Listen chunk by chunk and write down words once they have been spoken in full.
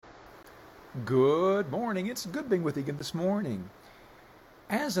Good morning. It's good being with you again this morning.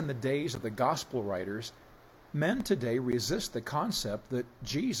 As in the days of the gospel writers, men today resist the concept that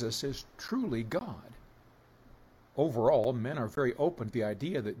Jesus is truly God. Overall, men are very open to the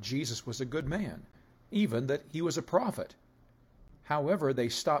idea that Jesus was a good man, even that he was a prophet. However, they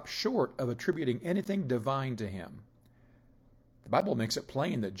stop short of attributing anything divine to him. The Bible makes it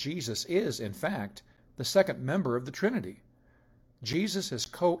plain that Jesus is, in fact, the second member of the Trinity. Jesus is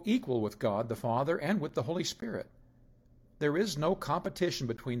co-equal with God the Father and with the Holy Spirit. There is no competition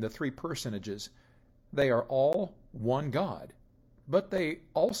between the three personages. They are all one God, but they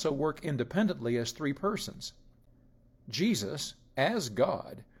also work independently as three persons. Jesus, as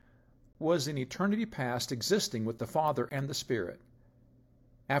God, was in eternity past existing with the Father and the Spirit.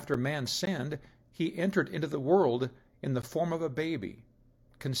 After man sinned, he entered into the world in the form of a baby,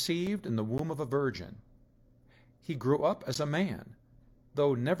 conceived in the womb of a virgin. He grew up as a man,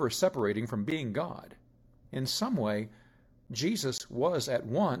 though never separating from being God. In some way, Jesus was at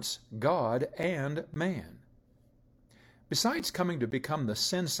once God and man. Besides coming to become the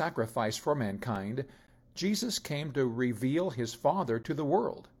sin sacrifice for mankind, Jesus came to reveal his Father to the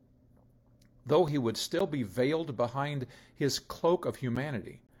world. Though he would still be veiled behind his cloak of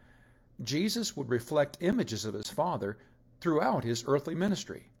humanity, Jesus would reflect images of his Father throughout his earthly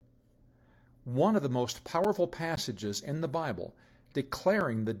ministry. One of the most powerful passages in the Bible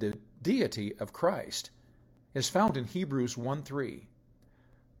declaring the deity of Christ is found in Hebrews 1:3,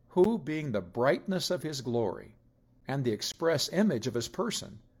 who, being the brightness of his glory and the express image of his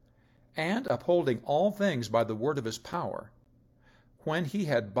person, and upholding all things by the word of his power, when he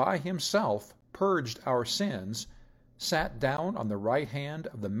had by himself purged our sins, sat down on the right hand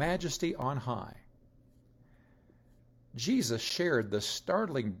of the Majesty on high. Jesus shared the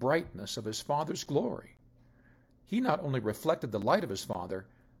startling brightness of his Father's glory. He not only reflected the light of his Father,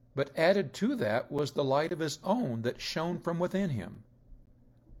 but added to that was the light of his own that shone from within him.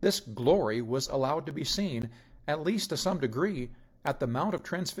 This glory was allowed to be seen, at least to some degree, at the Mount of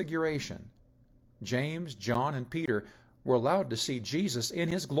Transfiguration. James, John, and Peter were allowed to see Jesus in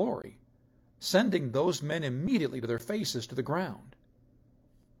his glory, sending those men immediately to their faces to the ground.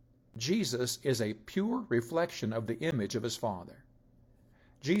 Jesus is a pure reflection of the image of his Father.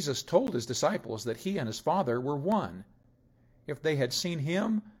 Jesus told his disciples that he and his Father were one. If they had seen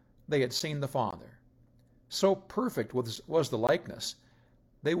him, they had seen the Father. So perfect was the likeness,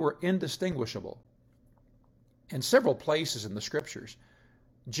 they were indistinguishable. In several places in the Scriptures,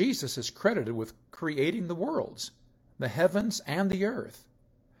 Jesus is credited with creating the worlds, the heavens and the earth.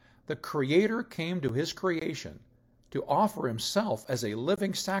 The Creator came to his creation to offer himself as a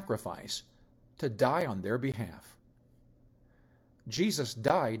living sacrifice to die on their behalf. Jesus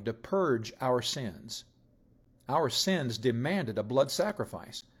died to purge our sins. Our sins demanded a blood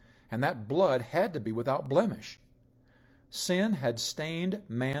sacrifice, and that blood had to be without blemish. Sin had stained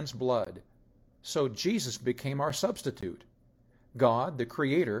man's blood, so Jesus became our substitute. God, the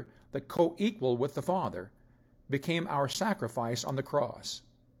Creator, the co-equal with the Father, became our sacrifice on the cross.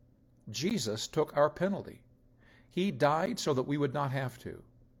 Jesus took our penalty. He died so that we would not have to.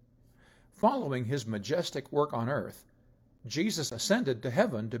 Following his majestic work on earth, Jesus ascended to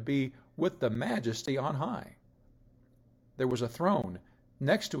heaven to be with the Majesty on high. There was a throne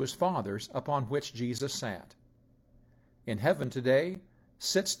next to his Father's upon which Jesus sat. In heaven today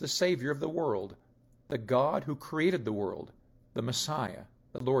sits the Savior of the world, the God who created the world, the Messiah,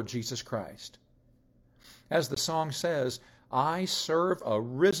 the Lord Jesus Christ. As the song says, I serve a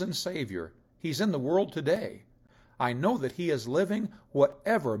risen Savior. He's in the world today. I know that he is living,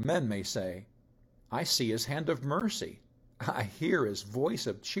 whatever men may say. I see his hand of mercy. I hear his voice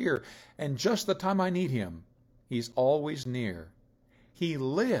of cheer, and just the time I need him, he's always near. He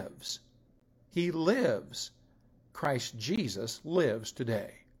lives. He lives. Christ Jesus lives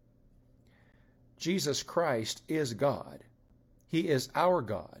today. Jesus Christ is God. He is our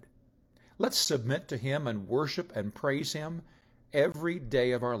God. Let's submit to him and worship and praise him every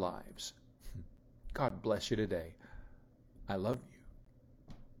day of our lives. God bless you today. I love you.